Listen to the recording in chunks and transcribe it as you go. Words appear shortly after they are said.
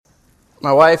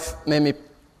My wife made me,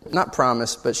 not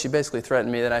promise, but she basically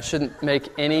threatened me that I shouldn't make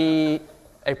any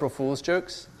April Fool's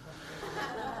jokes.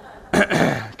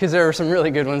 Because there were some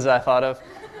really good ones that I thought of.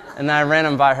 And then I ran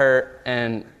them by her,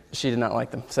 and she did not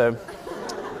like them.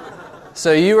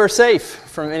 So you are safe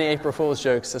from any April Fool's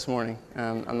jokes this morning.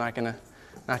 I'm not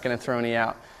gonna throw any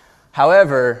out.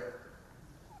 However,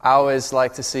 I always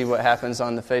like to see what happens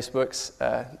on the Facebooks,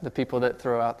 the people that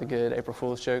throw out the good April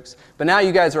Fool's jokes. But now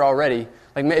you guys are all ready.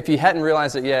 Like, if you hadn't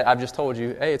realized it yet, I've just told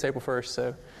you, hey, it's April 1st,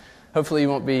 so hopefully you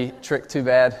won't be tricked too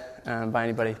bad by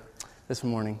anybody this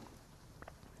morning.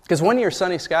 Because one year,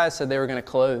 Sunny Skies said they were going to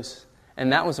close,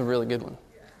 and that was a really good one.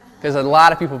 Because a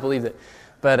lot of people believed it,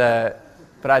 but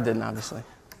I didn't, obviously.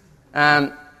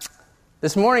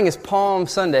 This morning is Palm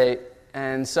Sunday,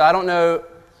 and so I don't know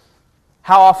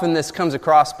how often this comes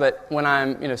across, but when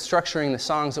I'm structuring the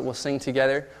songs that we'll sing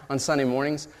together on Sunday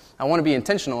mornings, I want to be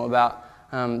intentional about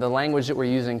the language that we're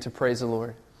using to praise the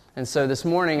Lord. And so this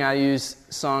morning I used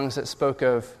songs that spoke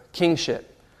of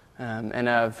kingship and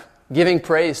of giving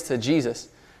praise to Jesus,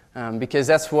 because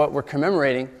that's what we're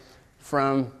commemorating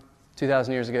from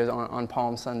 2,000 years ago on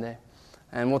Palm Sunday.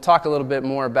 And we'll talk a little bit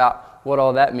more about what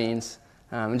all that means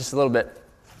in just a little bit.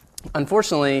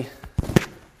 Unfortunately,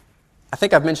 I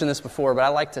think I've mentioned this before, but I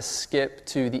like to skip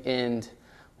to the end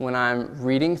when I'm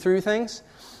reading through things.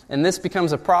 And this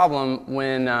becomes a problem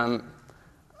when I'm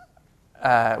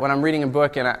reading a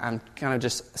book and I'm kind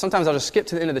of sometimes I'll just skip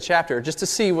to the end of the chapter just to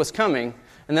see what's coming,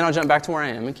 and then I'll jump back to where I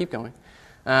am and keep going.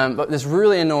 But this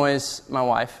really annoys my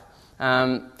wife,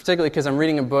 particularly because I'm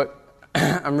reading a book.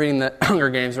 I'm reading the Hunger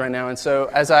Games right now, and so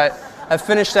as I've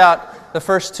finished out the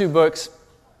first two books,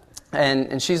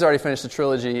 and she's already finished the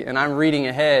trilogy, and I'm reading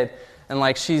ahead,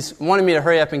 and she's wanting me to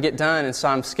hurry up and get done, and so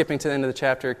I'm skipping to the end of the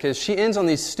chapter because she ends on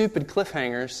these stupid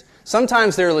cliffhangers.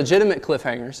 Sometimes they're legitimate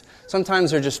cliffhangers.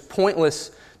 Sometimes they're just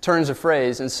pointless turns of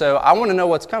phrase, and so I want to know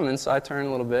what's coming, so I turn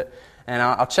a little bit, and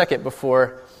I'll check it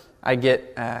before I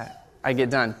get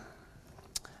done.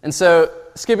 And so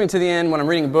skipping to the end when I'm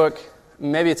reading a book,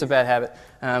 maybe it's a bad habit.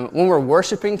 When we're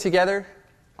worshiping together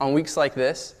on weeks like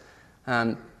this,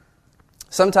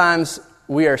 sometimes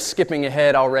we are skipping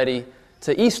ahead already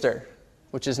to Easter,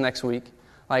 which is next week.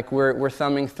 We're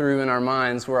thumbing through in our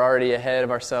minds. We're already ahead of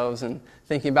ourselves and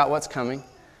thinking about what's coming,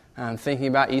 thinking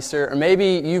about Easter. Or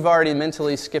maybe you've already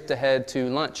mentally skipped ahead to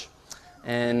lunch,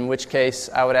 in which case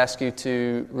I would ask you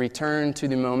to return to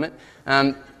the moment.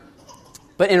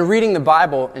 But in reading the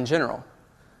Bible in general,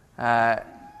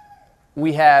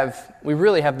 we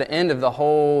really have the end of the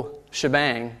whole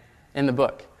shebang in the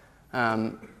book.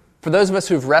 For those of us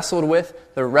who've wrestled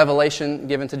with the revelation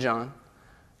given to John,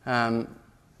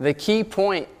 the key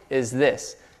point is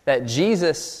this, that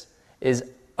Jesus is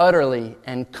utterly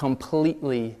and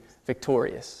completely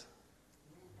victorious.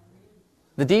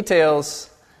 The details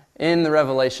in the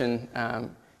revelation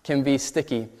can be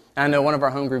sticky. I know one of our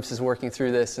home groups is working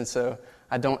through this, and so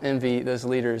I don't envy those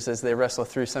leaders as they wrestle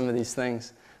through some of these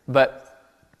things. But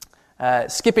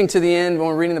skipping to the end when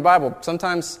we're reading the Bible,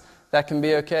 sometimes that can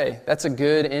be okay. That's a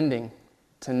good ending,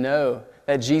 to know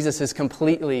that Jesus is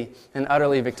completely and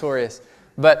utterly victorious.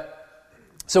 But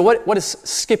so what does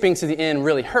skipping to the end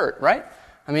really hurt, right?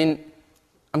 I mean,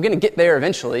 I'm going to get there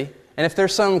eventually, and if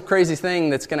there's some crazy thing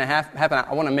that's going to happen,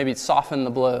 I want to maybe soften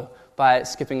the blow by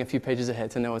skipping a few pages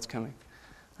ahead to know what's coming.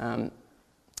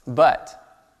 But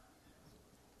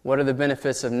what are the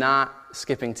benefits of not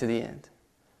skipping to the end?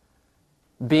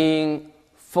 Being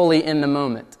fully in the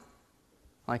moment.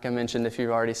 Like I mentioned, if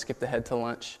you've already skipped ahead to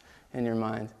lunch in your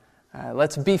mind.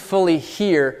 Let's be fully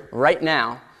here right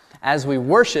now as we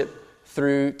worship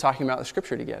through talking about the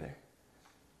Scripture together.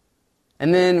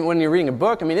 And then when you're reading a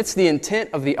book, it's the intent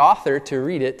of the author to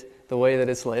read it the way that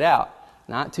it's laid out,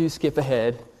 not to skip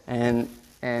ahead and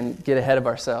get ahead of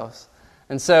ourselves.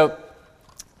 And so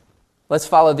let's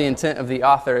follow the intent of the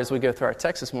author as we go through our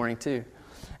text this morning too.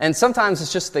 And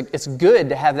sometimes it's good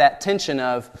to have that tension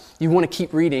of you want to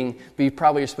keep reading, but you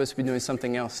probably are supposed to be doing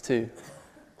something else too.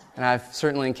 And I've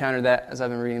certainly encountered that as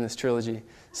I've been reading this trilogy.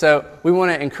 So we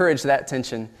want to encourage that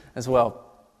tension as well.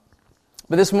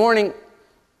 But this morning,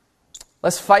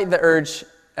 let's fight the urge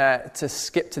to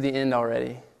skip to the end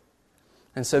already.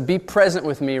 And so be present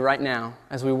with me right now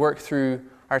as we work through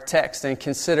our text and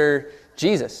consider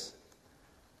Jesus.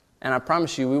 And I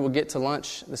promise you, we will get to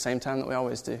lunch the same time that we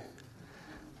always do.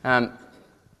 How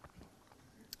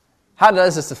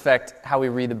does this affect how we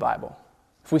read the Bible?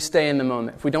 If we stay in the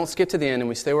moment, if we don't skip to the end and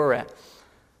we stay where we're at.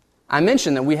 I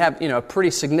mentioned that we have, a pretty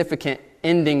significant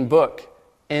ending book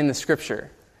in the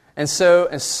Scripture. And so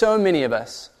many of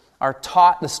us are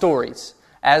taught the stories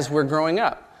as we're growing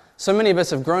up. So many of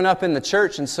us have grown up in the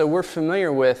church, and so we're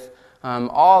familiar with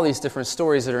all these different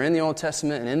stories that are in the Old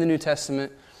Testament and in the New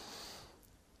Testament.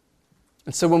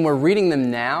 And so when we're reading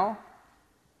them now,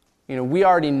 we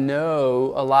already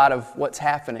know a lot of what's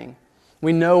happening.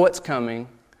 We know what's coming.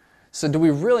 So do we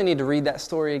really need to read that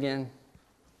story again?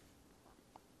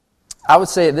 I would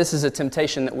say this is a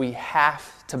temptation that we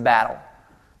have to battle,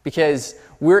 because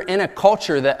we're in a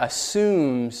culture that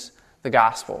assumes the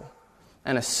gospel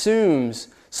and assumes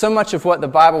so much of what the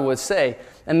Bible would say.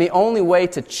 And the only way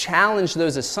to challenge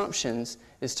those assumptions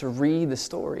is to read the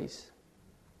stories.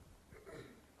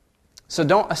 So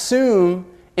don't assume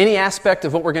any aspect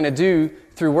of what we're going to do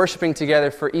through worshiping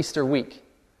together for Easter week.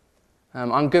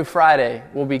 On Good Friday,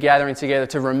 we'll be gathering together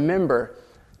to remember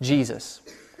Jesus.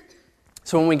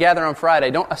 So when we gather on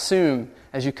Friday, don't assume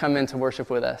as you come in to worship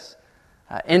with us.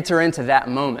 Enter into that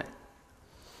moment.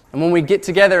 And when we get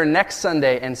together next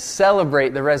Sunday and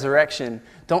celebrate the resurrection,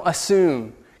 don't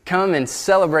assume. Come and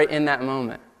celebrate in that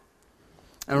moment.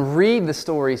 And read the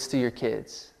stories to your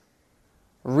kids.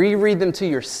 Reread them to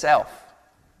yourself.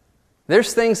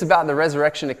 There's things about the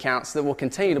resurrection accounts that will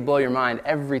continue to blow your mind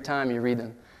every time you read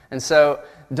them. And so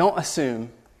don't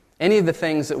assume any of the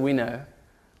things that we know.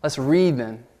 Let's read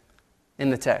them in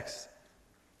the text.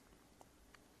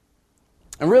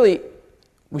 And really,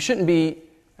 we shouldn't be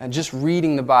just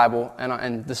reading the Bible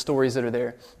and the stories that are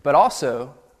there, but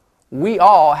also we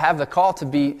all have the call to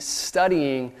be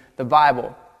studying the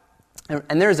Bible.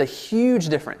 And there's a huge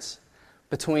difference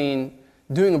between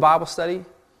doing a Bible study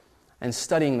and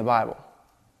studying the Bible.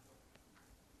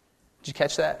 Did you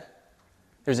catch that?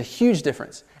 There's a huge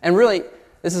difference. And really,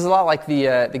 this is a lot like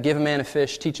the give a man a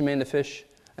fish, teach a man to fish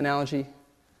analogy.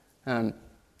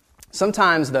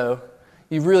 Sometimes, though,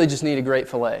 you really just need a great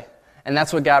fillet, and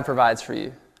that's what God provides for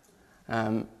you.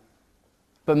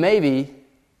 But maybe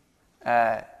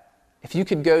if you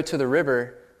could go to the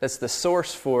river that's the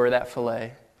source for that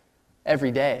fillet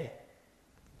every day,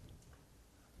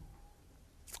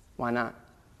 why not?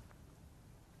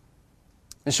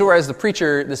 And sure, as the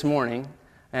preacher this morning,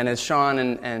 and as Sean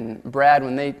and Brad,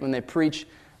 when they preach,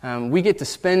 we get to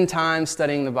spend time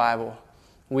studying the Bible.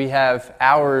 We have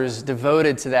hours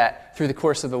devoted to that through the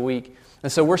course of the week. And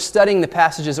so we're studying the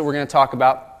passages that we're going to talk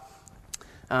about.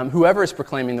 Whoever is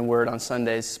proclaiming the word on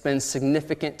Sundays spends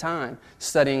significant time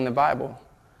studying the Bible.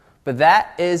 But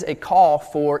that is a call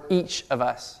for each of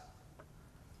us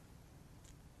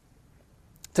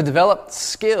to develop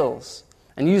skills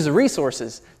and use the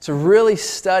resources to really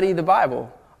study the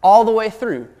Bible all the way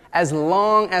through, as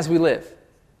long as we live.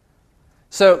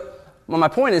 So, my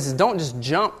point is don't just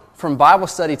jump from Bible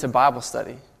study to Bible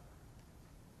study,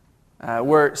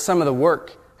 where some of the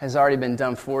work has already been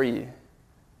done for you.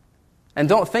 And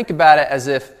don't think about it as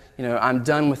if, I'm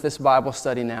done with this Bible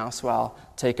study now, so I'll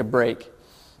take a break.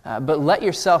 But let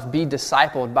yourself be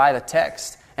discipled by the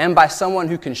text and by someone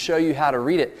who can show you how to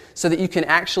read it, so that you can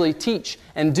actually teach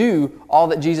and do all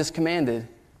that Jesus commanded,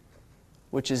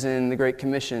 which is in the Great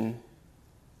Commission.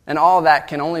 And all that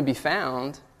can only be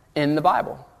found in the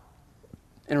Bible,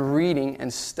 in reading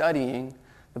and studying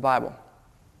the Bible.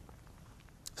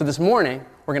 So this morning,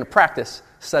 we're going to practice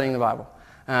studying the Bible.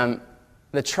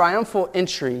 The Triumphal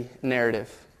Entry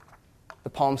narrative, the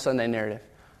Palm Sunday narrative,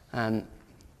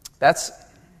 that's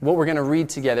what we're going to read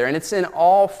together. And it's in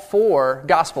all 4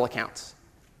 gospel accounts: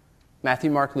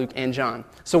 Matthew, Mark, Luke, and John.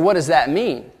 So what does that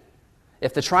mean?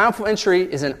 If the Triumphal Entry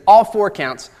is in all 4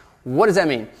 accounts, what does that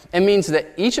mean? It means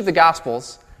that each of the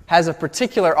Gospels has a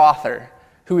particular author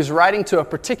who is writing to a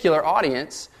particular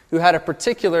audience, who had a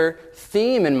particular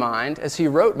theme in mind as he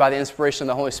wrote by the inspiration of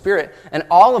the Holy Spirit, and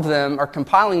all of them are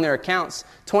compiling their accounts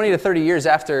 20 to 30 years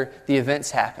after the events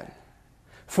happen.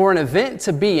 For an event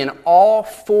to be in all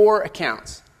 4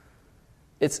 accounts,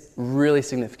 it's really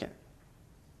significant.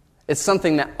 It's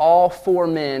something that all 4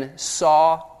 men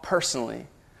saw personally,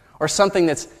 or something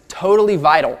that's totally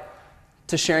vital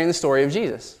to sharing the story of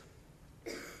Jesus.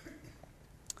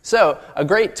 So, a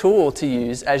great tool to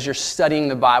use as you're studying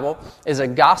the Bible is a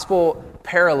gospel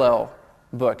parallel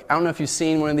book. I don't know if you've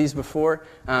seen one of these before,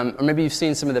 or maybe you've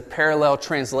seen some of the parallel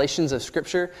translations of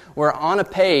Scripture, where on a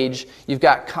page you've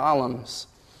got columns.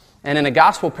 And in a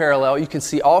gospel parallel, you can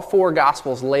see all 4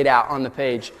 gospels laid out on the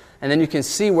page. And then you can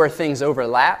see where things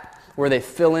overlap, where they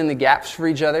fill in the gaps for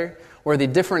each other, where the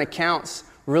different accounts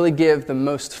really give the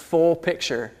most full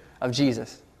picture of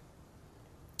Jesus.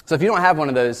 So if you don't have one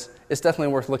of those, it's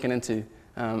definitely worth looking into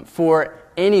for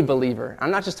any believer. I'm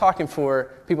not just talking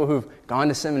for people who've gone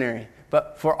to seminary,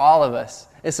 but for all of us.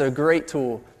 It's a great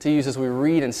tool to use as we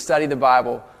read and study the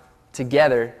Bible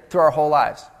together through our whole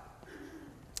lives.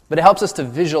 But it helps us to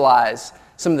visualize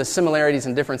some of the similarities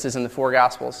and differences in the 4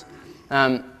 Gospels.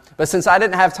 But since I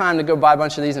didn't have time to go buy a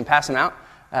bunch of these and pass them out,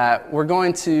 we're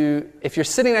going to, if you're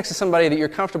sitting next to somebody that you're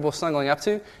comfortable snuggling up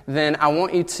to, then I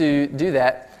want you to do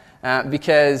that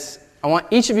because I want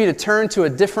each of you to turn to a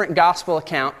different gospel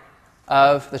account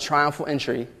of the triumphal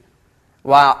entry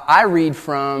while I read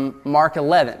from Mark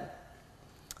 11.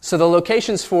 So the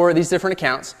locations for these different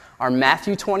accounts are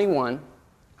Matthew 21,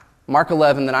 Mark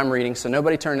 11 that I'm reading, so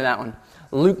nobody turn to that one,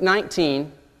 Luke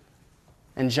 19,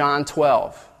 and John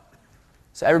 12.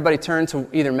 So everybody turn to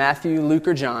either Matthew, Luke,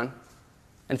 or John.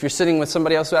 And if you're sitting with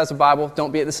somebody else who has a Bible,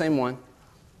 don't be at the same one,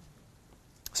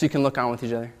 so you can look on with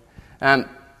each other. I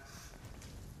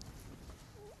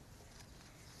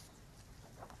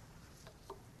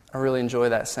really enjoy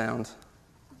that sound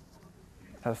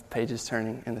of pages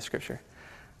turning in the Scripture.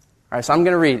 All right, so I'm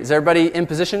going to read. Is everybody in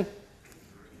position?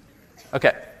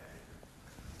 Okay.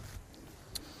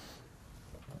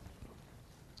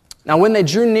 Now when they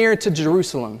drew near to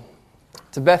Jerusalem,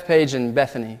 to Bethphage and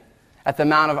Bethany, at the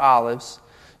Mount of Olives,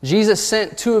 Jesus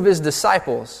sent 2 of his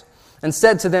disciples and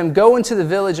said to them, "Go into the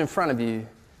village in front of you,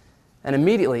 and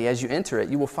immediately as you enter it,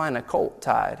 you will find a colt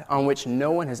tied on which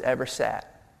no one has ever sat.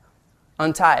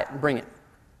 Untie it, bring it.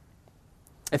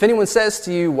 If anyone says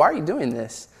to you, 'Why are you doing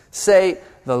this?' say,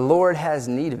 'The Lord has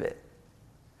need of it,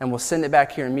 and will send it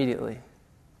back here immediately.'"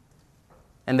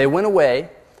 And they went away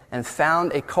and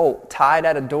found a colt tied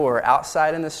at a door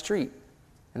outside in the street,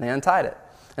 and they untied it.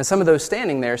 And some of those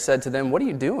standing there said to them, "What are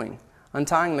you doing,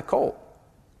 untying the colt?"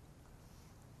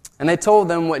 And they told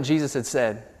them what Jesus had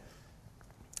said,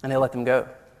 and they let them go.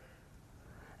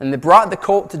 And they brought the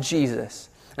colt to Jesus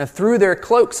and threw their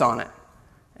cloaks on it,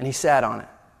 and he sat on it.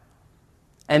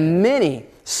 And many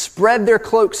spread their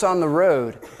cloaks on the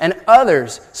road, and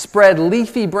others spread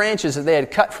leafy branches that they had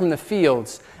cut from the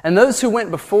fields. And those who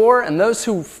went before and those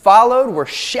who followed were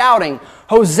shouting,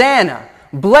 "Hosanna!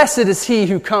 Blessed is he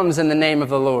who comes in the name of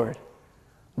the Lord.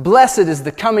 Blessed is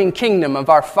the coming kingdom of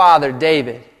our father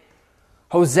David.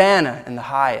 Hosanna in the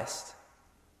highest."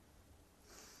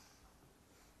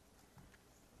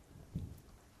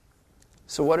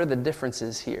 So what are the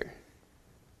differences here?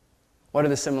 What are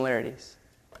the similarities?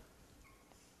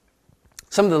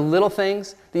 Some of the little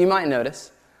things that you might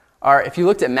notice are, if you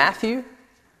looked at Matthew,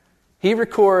 he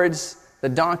records the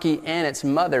donkey and its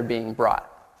mother being brought.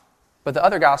 But the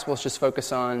other Gospels just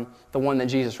focus on the one that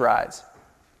Jesus rides.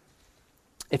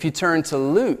 If you turn to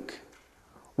Luke,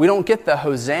 we don't get the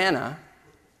Hosanna,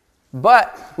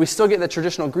 but we still get the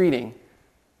traditional greeting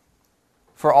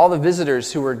for all the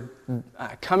visitors who were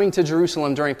coming to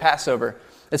Jerusalem during Passover.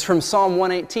 It's from Psalm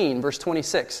 118, verse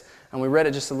 26, and we read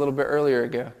it just a little bit earlier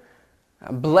ago.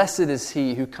 "Blessed is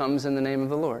he who comes in the name of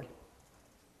the Lord."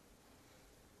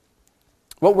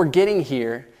 What we're getting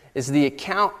here is the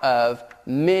account of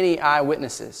many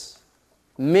eyewitnesses,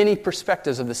 many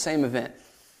perspectives of the same event.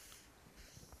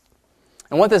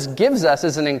 And what this gives us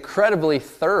is an incredibly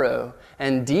thorough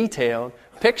and detailed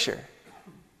picture.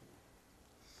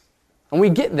 And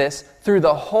we get this through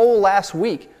the whole last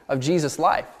week of Jesus'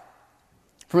 life,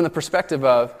 from the perspective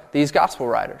of these gospel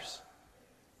writers.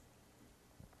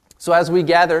 So as we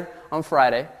gather on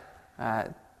Friday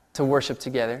to worship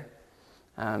together,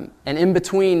 and in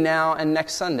between now and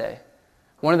next Sunday,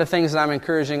 one of the things that I'm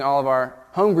encouraging all of our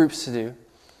home groups to do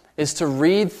is to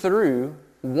read through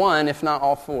one, if not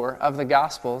all 4, of the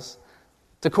Gospels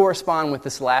to correspond with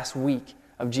this last week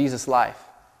of Jesus' life.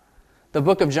 The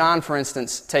book of John, for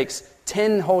instance, takes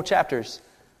 10 whole chapters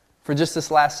for just this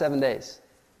last 7 days.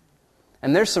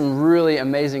 And there's some really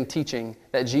amazing teaching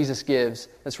that Jesus gives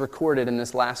that's recorded in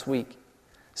this last week.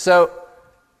 So,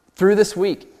 through this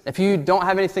week, if you don't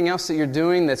have anything else that you're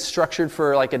doing that's structured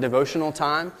for like a devotional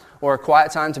time or a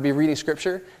quiet time to be reading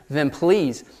Scripture, then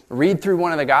please read through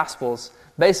one of the Gospels,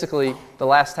 basically the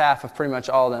last half of pretty much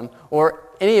all of them, or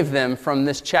any of them from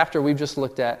this chapter we've just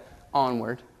looked at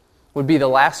onward, would be the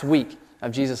last week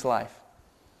of Jesus' life.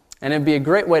 And it'd be a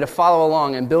great way to follow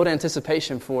along and build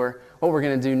anticipation for what we're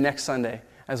going to do next Sunday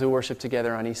as we worship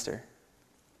together on Easter.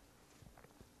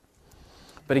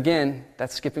 But again,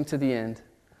 that's skipping to the end.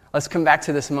 Let's come back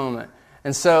to this moment.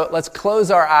 And so let's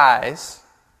close our eyes,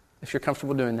 if you're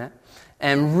comfortable doing that,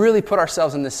 and really put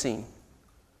ourselves in this scene.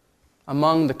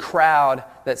 Among the crowd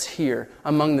that's here,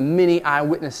 among the many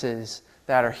eyewitnesses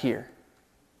that are here.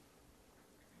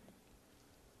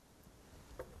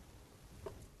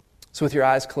 So with your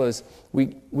eyes closed,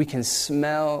 we can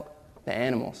smell the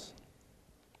animals.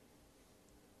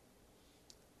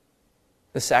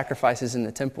 The sacrifices in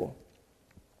the temple.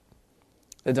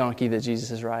 The donkey that Jesus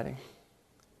is riding.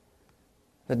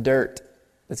 The dirt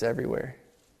that's everywhere.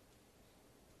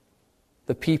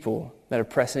 The people that are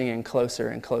pressing in closer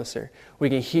and closer. We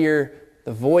can hear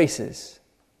the voices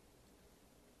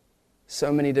So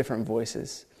many different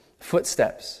voices.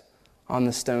 Footsteps on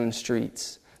the stone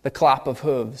streets. The clop of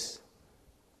hooves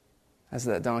as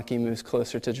that donkey moves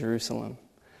closer to Jerusalem.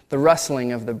 The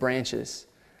rustling of the branches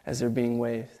as they're being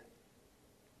waved.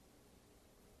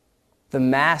 The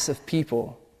mass of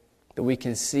people that we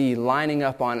can see lining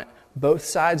up on both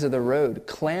sides of the road,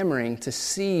 clamoring to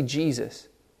see Jesus.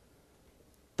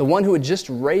 The one who had just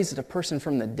raised a person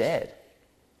from the dead,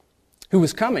 who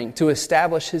was coming to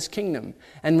establish his kingdom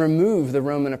and remove the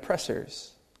Roman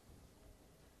oppressors.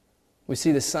 We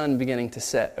see the sun beginning to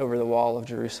set over the wall of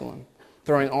Jerusalem,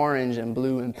 throwing orange and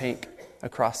blue and pink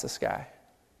across the sky.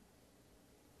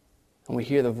 And we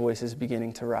hear the voices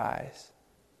beginning to rise.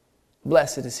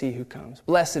 Blessed is he who comes.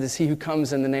 Blessed is he who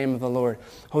comes in the name of the Lord.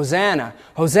 Hosanna!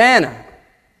 Hosanna!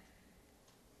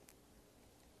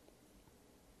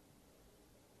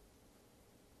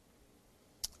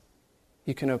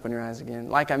 You can open your eyes again.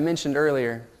 Like I mentioned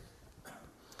earlier,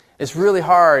 it's really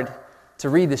hard to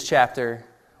read this chapter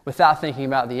without thinking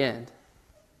about the end,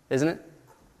 isn't it?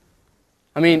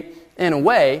 I mean, in a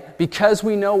way, because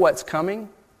we know what's coming,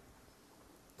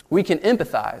 we can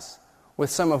empathize with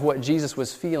some of what Jesus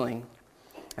was feeling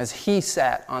as he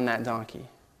sat on that donkey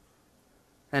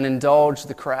and indulged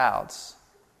the crowds,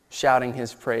 shouting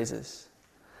his praises.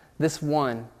 This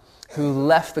one who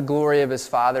left the glory of his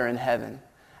Father in heaven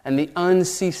and the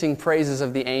unceasing praises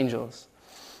of the angels,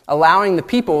 allowing the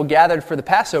people gathered for the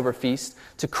Passover feast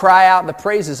to cry out the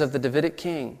praises of the Davidic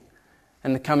king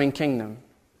and the coming kingdom.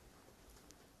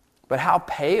 But how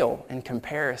pale in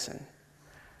comparison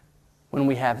when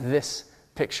we have this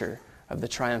picture of the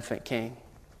triumphant king.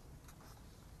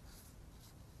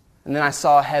 And then I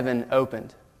saw heaven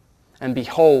opened, and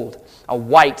behold, a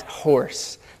white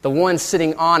horse. The one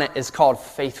sitting on it is called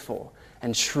Faithful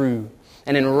and True,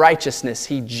 and in righteousness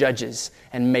he judges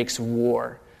and makes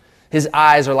war. His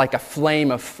eyes are like a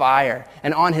flame of fire,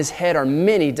 and on his head are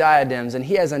many diadems, and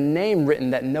he has a name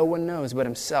written that no one knows but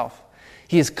himself.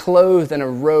 He is clothed in a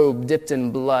robe dipped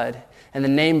in blood, and the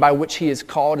name by which he is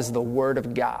called is the Word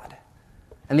of God.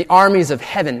 And the armies of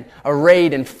heaven,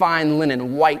 arrayed in fine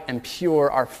linen, white and pure,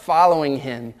 are following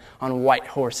him on white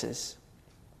horses.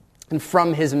 And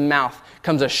from his mouth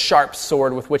comes a sharp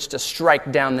sword with which to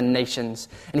strike down the nations,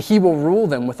 and he will rule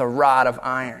them with a rod of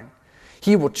iron.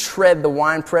 He will tread the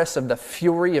winepress of the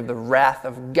fury of the wrath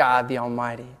of God the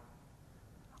Almighty.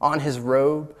 On his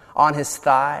robe, on his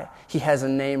thigh, he has a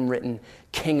name written,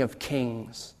 King of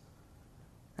Kings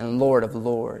and Lord of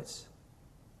Lords.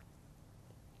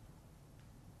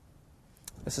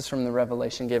 This is from the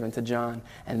revelation given to John.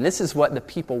 And this is what the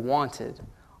people wanted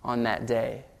on that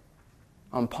day,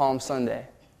 on Palm Sunday,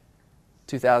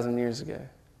 2,000 years ago.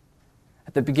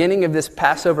 At the beginning of this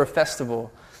Passover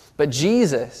festival, but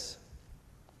Jesus,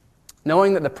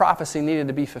 knowing that the prophecy needed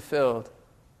to be fulfilled,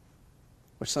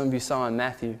 which some of you saw in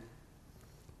Matthew,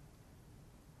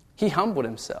 he humbled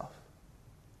himself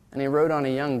and he rode on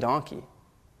a young donkey,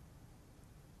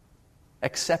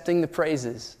 accepting the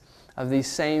praises of these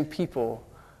same people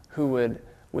who would,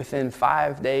 within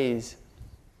 5 days,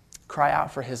 cry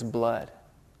out for his blood.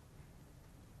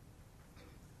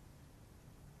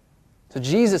 So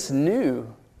Jesus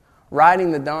knew,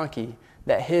 riding the donkey,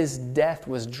 that his death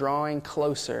was drawing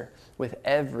closer with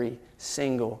every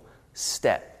single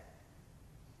step.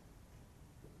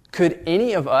 Could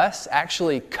any of us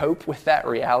actually cope with that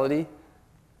reality?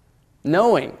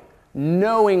 Knowing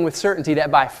with certainty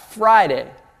that by Friday,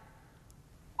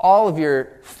 all of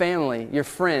your family, your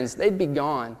friends, they'd be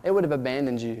gone. They would have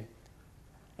abandoned you.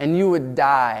 And you would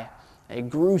die a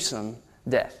gruesome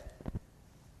death.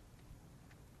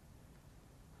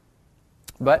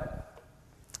 But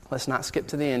let's not skip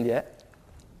to the end yet.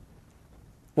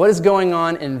 What is going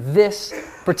on in this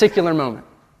particular moment?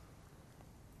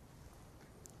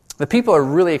 The people are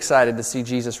really excited to see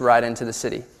Jesus ride into the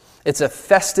city. It's a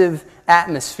festive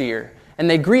atmosphere, and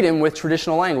they greet him with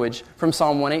traditional language from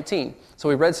Psalm 118. So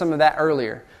we read some of that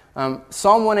earlier.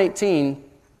 Psalm 118,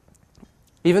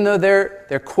 even though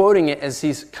they're quoting it as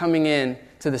he's coming in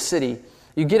to the city,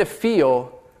 you get a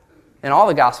feel, in all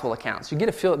the gospel accounts, you get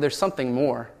a feel that there's something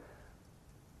more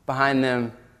behind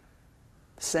them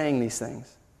saying these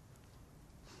things.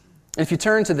 And if you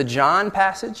turn to the John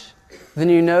passage, then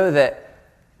you know that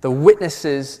the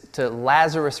witnesses to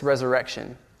Lazarus'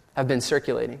 resurrection have been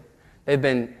circulating. They've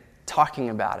been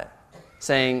talking about it,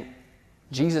 saying,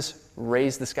 Jesus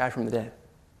raised this guy from the dead.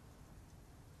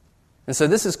 And so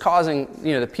this is causing,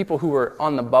 the people who were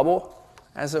on the bubble,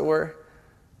 as it were,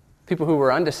 people who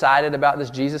were undecided about this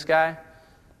Jesus guy,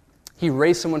 he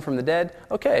raised someone from the dead.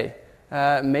 Okay,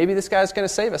 maybe this guy's going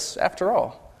to save us after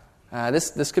all.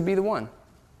 This could be the one.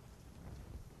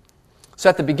 So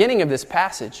at the beginning of this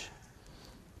passage,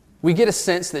 we get a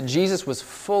sense that Jesus was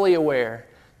fully aware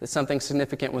that something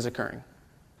significant was occurring.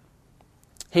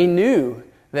 He knew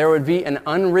there would be an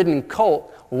unridden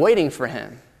colt waiting for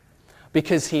him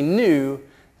because he knew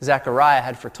Zechariah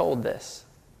had foretold this.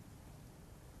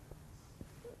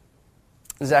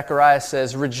 Zechariah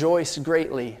says, "Rejoice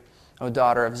greatly, O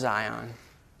daughter of Zion.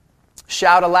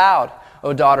 Shout aloud,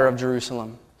 O daughter of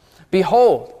Jerusalem.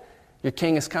 Behold, your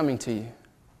king is coming to you.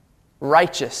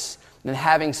 Righteous and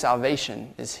having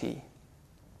salvation is he.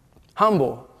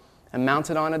 Humble and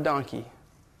mounted on a donkey,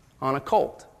 on a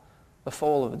colt, the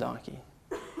foal of a donkey."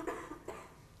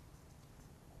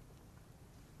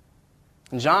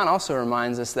 And John also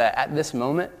reminds us that at this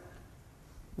moment,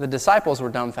 the disciples were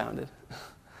dumbfounded.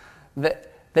 They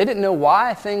didn't know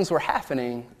why things were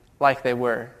happening like they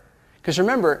were. Because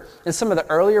remember, in some of the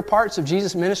earlier parts of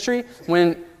Jesus' ministry,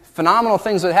 when phenomenal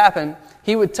things would happen,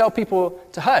 he would tell people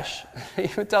to hush. He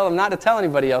would tell them not to tell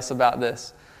anybody else about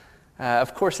this.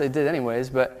 Of course they did anyways,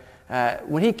 but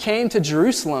when he came to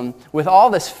Jerusalem with all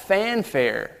this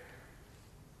fanfare,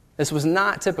 this was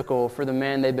not typical for the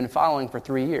man they'd been following for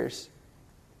 3 years.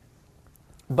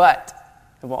 But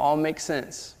it will all make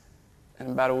sense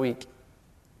in about a week.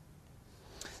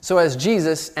 So as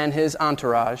Jesus and his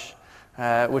entourage,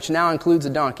 which now includes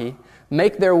a donkey,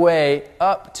 make their way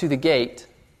up to the gate,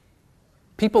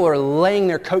 people are laying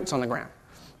their coats on the ground.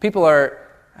 People are,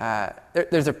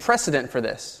 there's a precedent for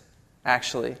this,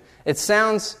 actually. It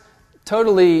sounds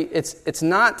totally, it's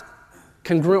not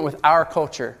congruent with our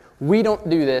culture. We don't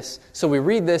do this, so we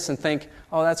read this and think,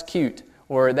 oh, that's cute,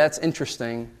 or that's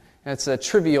interesting. It's a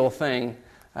trivial thing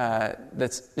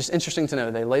that's just interesting to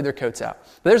know. They laid their coats out.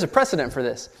 But there's a precedent for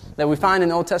this that we find in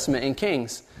the Old Testament in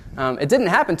Kings. It didn't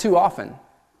happen too often.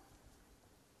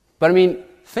 But I mean,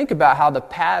 think about how the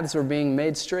paths were being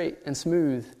made straight and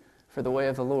smooth for the way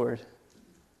of the Lord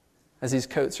as these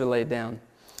coats are laid down.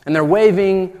 And they're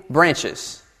waving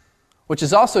branches, which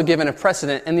is also given a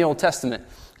precedent in the Old Testament,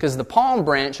 because the palm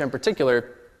branch in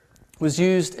particular was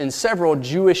used in several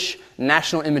Jewish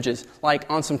national images, like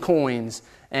on some coins,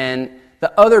 and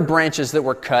the other branches that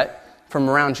were cut from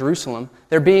around Jerusalem,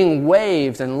 they're being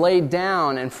waved and laid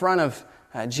down in front of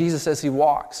Jesus as he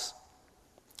walks.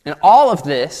 And all of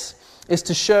this is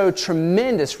to show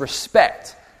tremendous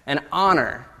respect and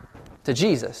honor to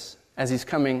Jesus as he's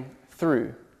coming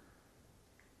through.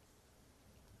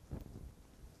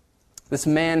 This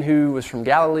man who was from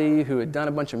Galilee, who had done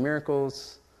a bunch of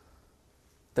miracles,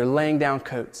 they're laying down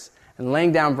coats and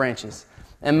laying down branches.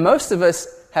 And most of us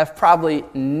have probably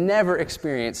never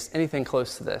experienced anything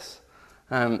close to this.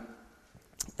 And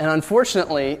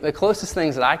unfortunately, the closest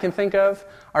things that I can think of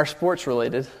are sports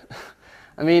related.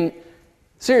 I mean,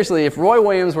 seriously, if Roy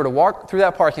Williams were to walk through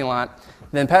that parking lot,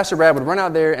 then Pastor Brad would run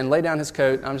out there and lay down his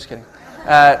coat. I'm just kidding.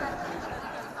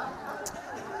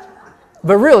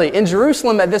 But really, in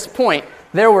Jerusalem at this point,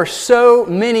 there were so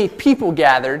many people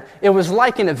gathered, it was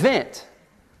like an event.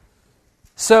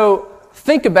 So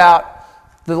think about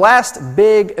the last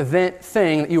big event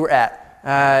thing that you were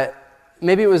at.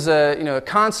 Maybe it was a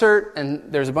concert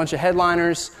and there's a bunch of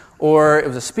headliners, or it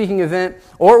was a speaking event,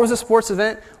 or it was a sports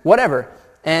event, whatever.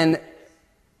 And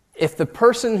if the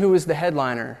person who was the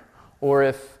headliner, or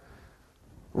if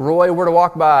Roy were to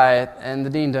walk by and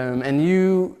the Dean Dome, and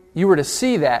you were to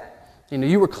see that,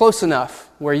 you were close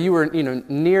enough where you were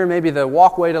near maybe the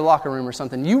walkway to the locker room or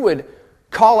something, you would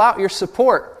call out your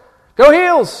support. Go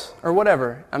Heels! Or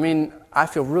whatever. I mean, I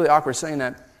feel really awkward saying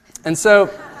that. And so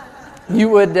you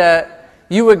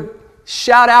would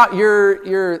shout out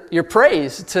your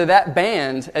praise to that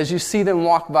band as you see them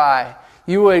walk by.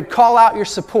 You would call out your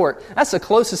support. That's the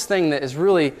closest thing that is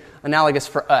really analogous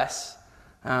for us.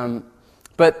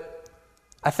 But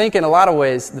I think in a lot of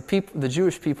ways, the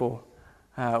Jewish people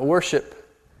worship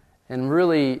in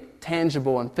really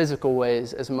tangible and physical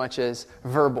ways as much as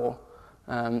verbal.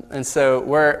 And so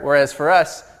whereas for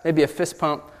us, maybe a fist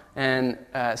pump and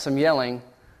some yelling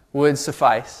would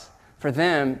suffice, for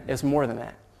them it's more than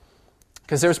that.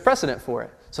 Because there's precedent for it.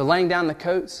 So laying down the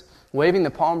coats, waving the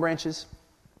palm branches,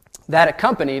 that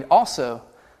accompanied also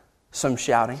some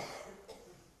shouting.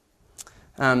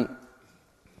 And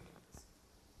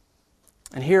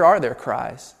here are their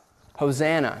cries.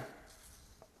 Hosanna.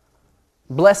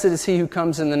 Blessed is he who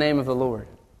comes in the name of the Lord.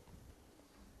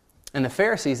 And the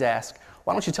Pharisees ask,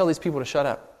 why don't you tell these people to shut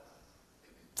up?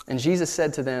 And Jesus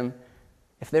said to them,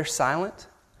 if they're silent,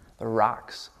 the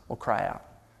rocks will cry out.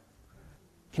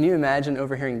 Can you imagine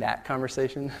overhearing that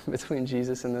conversation between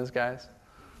Jesus and those guys?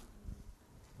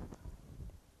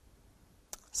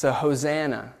 So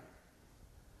Hosanna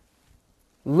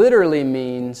literally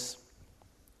means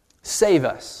save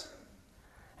us,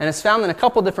 And it's found in a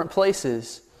couple different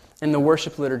places in the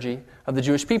worship liturgy of the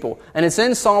Jewish people. And it's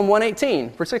in Psalm 118,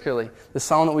 particularly, the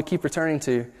psalm that we keep returning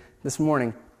to this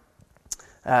morning.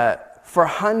 For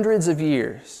hundreds of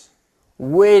years,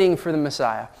 waiting for the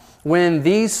Messiah. When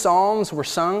these psalms were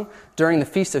sung during the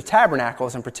Feast of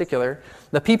Tabernacles in particular,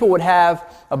 the people would have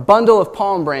a bundle of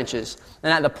palm branches.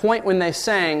 And at the point when they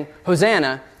sang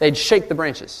Hosanna, they'd shake the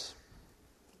branches.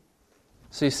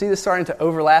 So you see this starting to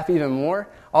overlap even more?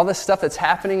 All this stuff that's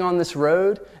happening on this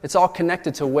road, it's all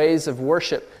connected to ways of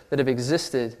worship that have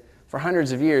existed for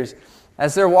hundreds of years.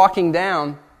 As they're walking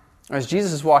down, or as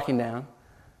Jesus is walking down,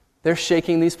 they're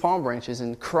shaking these palm branches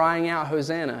and crying out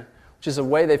Hosanna, which is a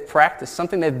way they've practiced,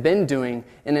 something they've been doing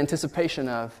in anticipation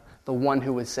of the one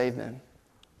who would save them.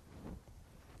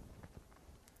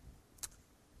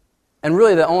 And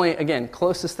really the only, again,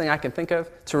 closest thing I can think of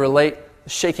to relate the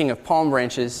shaking of palm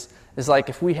branches is like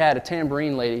if we had a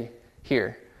tambourine lady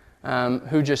here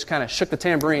who just kind of shook the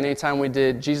tambourine anytime we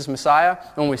did Jesus Messiah.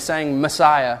 And when we sang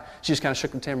Messiah, she just kind of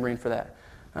shook the tambourine for that.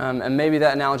 And maybe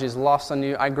that analogy is lost on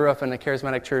you. I grew up in a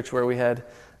charismatic church where we had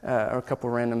a couple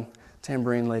random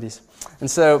tambourine ladies.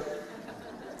 And so,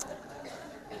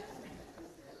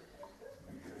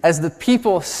 as the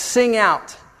people sing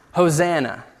out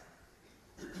Hosanna,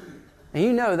 and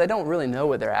you know they don't really know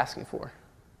what they're asking for.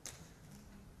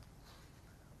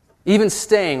 Even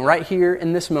staying right here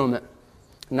in this moment,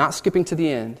 not skipping to the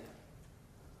end,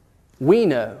 we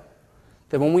know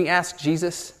that when we ask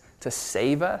Jesus to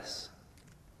save us,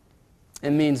 it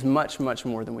means much, much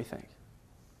more than we think.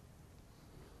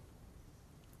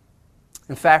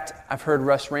 In fact, I've heard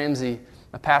Russ Ramsey,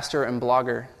 a pastor and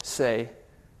blogger, say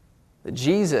that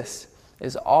Jesus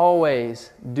is always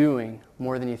doing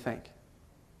more than you think.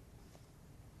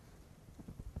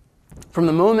 From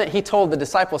the moment he told the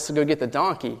disciples to go get the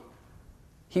donkey,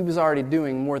 he was already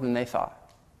doing more than they thought.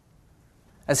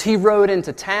 As he rode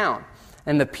into town,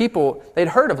 and the people, they'd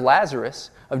heard of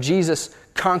Lazarus, of Jesus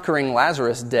conquering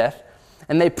Lazarus' death,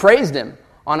 and they praised him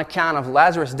on account of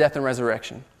Lazarus' death and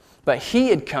resurrection. But he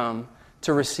had come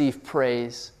to receive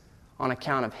praise on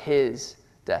account of his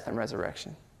death and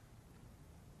resurrection.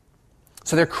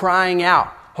 So they're crying out,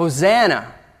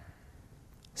 Hosanna,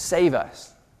 save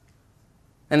us.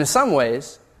 And in some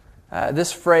ways,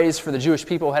 this phrase for the Jewish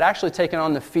people had actually taken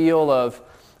on the feel of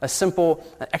a simple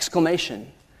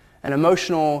exclamation, an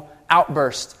emotional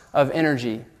outburst of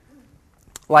energy,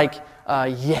 like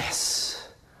yes,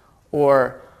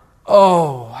 or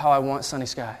oh, how I want sunny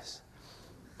skies.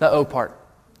 The O part.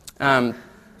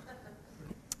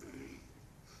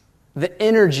 The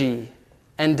energy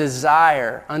and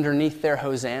desire underneath their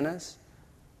hosannas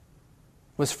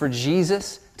was for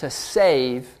Jesus to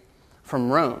save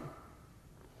from Rome,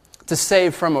 to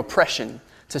save from oppression,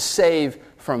 to save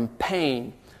from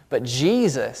pain. But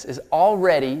Jesus is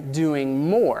already doing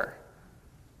more.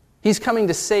 He's coming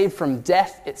to save from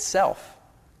death itself.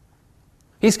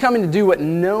 He's coming to do what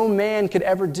no man could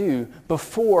ever do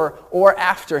before or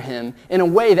after him in a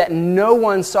way that no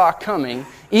one saw coming,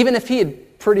 even if he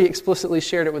had pretty explicitly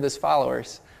shared it with his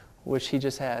followers, which he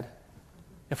just had,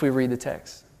 if we read the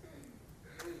text.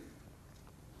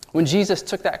 When Jesus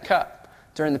took that cup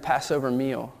during the Passover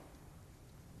meal,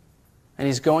 and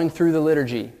he's going through the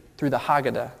liturgy, through the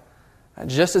Haggadah,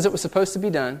 just as it was supposed to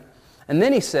be done, and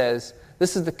then he says,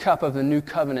 "This is the cup of the new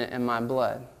covenant in my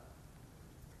blood."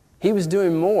 He was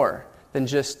doing more than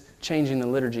just changing the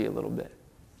liturgy a little bit.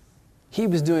 He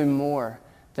was doing more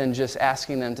than just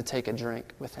asking them to take a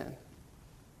drink with him.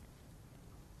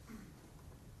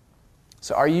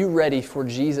 So are you ready for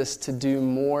Jesus to do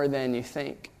more than you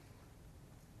think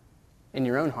in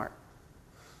your own heart?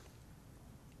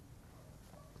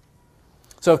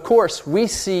 So of course, we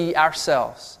see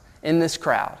ourselves in this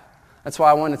crowd. That's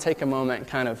why I want to take a moment and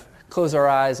kind of close our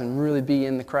eyes and really be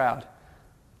in the crowd.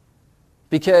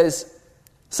 Because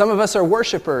some of us are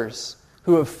worshipers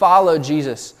who have followed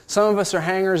Jesus. Some of us are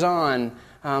hangers-on.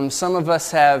 Some of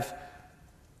us have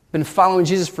been following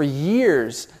Jesus for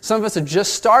years. Some of us have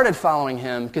just started following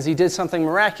him because he did something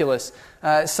miraculous.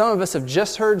 Some of us have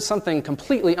just heard something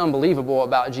completely unbelievable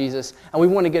about Jesus, and we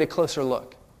want to get a closer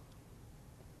look.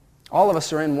 All of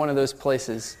us are in one of those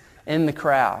places in the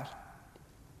crowd.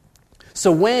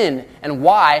 So when and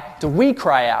why do we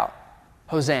cry out,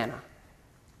 Hosanna?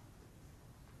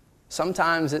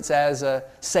 Sometimes it's as a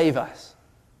save us.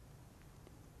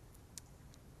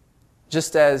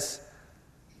 Just as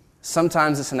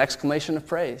sometimes it's an exclamation of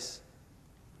praise.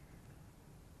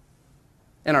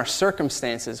 In our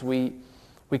circumstances, we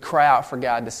cry out for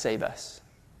God to save us.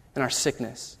 In our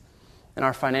sickness, in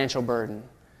our financial burden,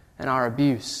 in our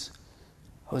abuse,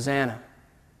 Hosanna.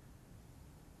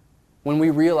 When we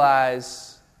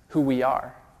realize who we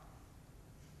are.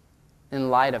 In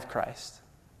light of Christ,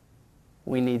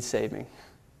 we need saving.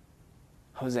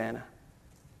 Hosanna.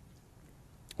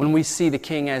 When we see the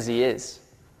King as he is,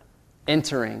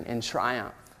 entering in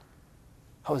triumph,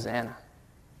 Hosanna.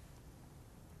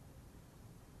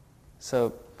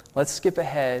 So let's skip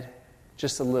ahead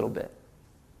just a little bit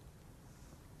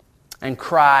and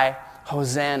cry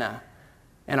Hosanna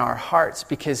in our hearts,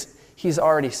 because he's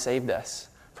already saved us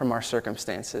from our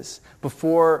circumstances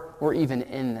before we're even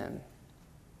in them.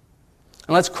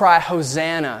 And let's cry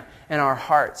Hosanna in our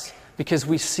hearts because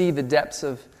we see the depths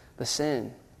of the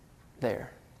sin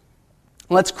there.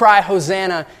 And let's cry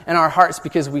Hosanna in our hearts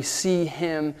because we see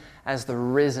him as the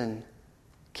risen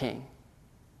King.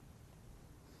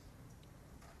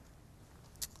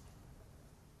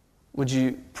 Would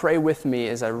you pray with me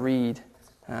as I read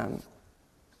an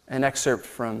excerpt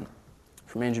from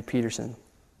Andrew Peterson?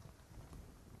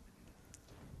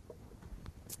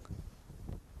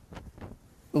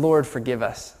 Lord, forgive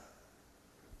us.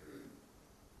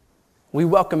 We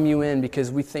welcome you in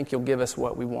because we think you'll give us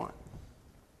what we want.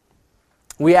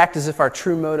 We act as if our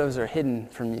true motives are hidden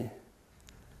from you.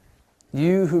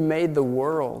 You who made the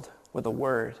world with a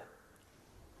word.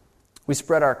 We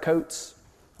spread our coats,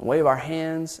 wave our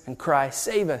hands, and cry,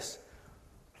 "Save us!"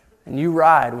 And you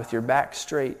ride with your back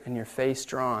straight and your face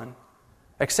drawn,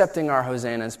 accepting our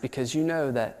hosannas because you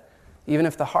know that even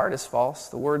if the heart is false,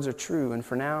 the words are true, and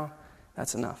for now,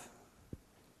 that's enough.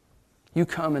 You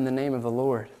come in the name of the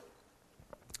Lord.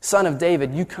 Son of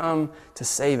David, you come to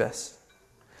save us.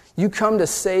 You come to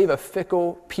save a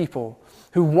fickle people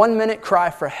who 1 minute cry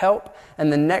for help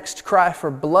and the next cry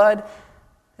for blood,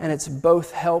 and it's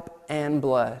both help and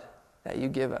blood that you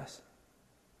give us.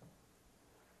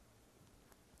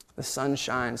 The sun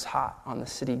shines hot on the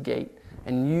city gate,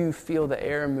 and you feel the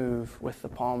air move with the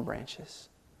palm branches.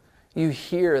 You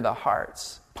hear the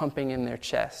hearts pumping in their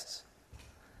chests.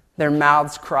 Their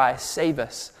mouths cry, "Save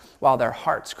us," while their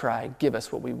hearts cry, "Give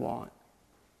us what we want."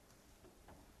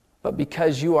 But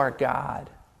because you are God,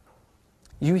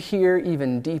 you hear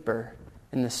even deeper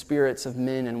in the spirits of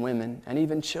men and women, and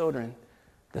even children,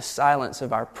 the silence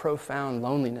of our profound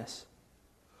loneliness.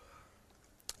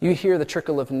 You hear the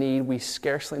trickle of need we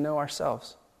scarcely know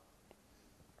ourselves.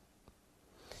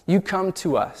 You come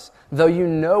to us, though you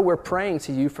know we're praying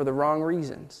to you for the wrong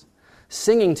reasons,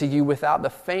 singing to you without the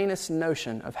faintest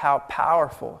notion of how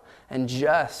powerful and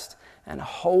just and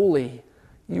holy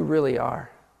you really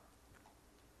are.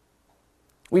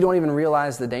 We don't even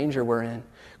realize the danger we're in,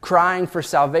 crying for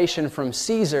salvation from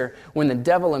Caesar when the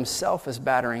devil himself is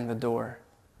battering the door,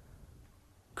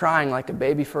 crying like a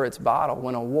baby for its bottle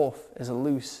when a wolf is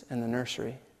loose in the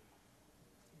nursery.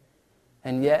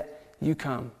 And yet, you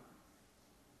come.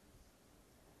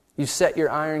 You set your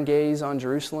iron gaze on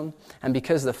Jerusalem, and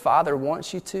because the Father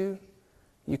wants you to,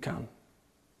 you come.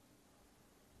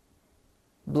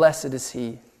 Blessed is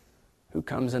he who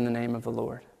comes in the name of the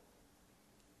Lord.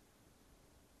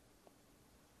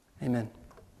 Amen.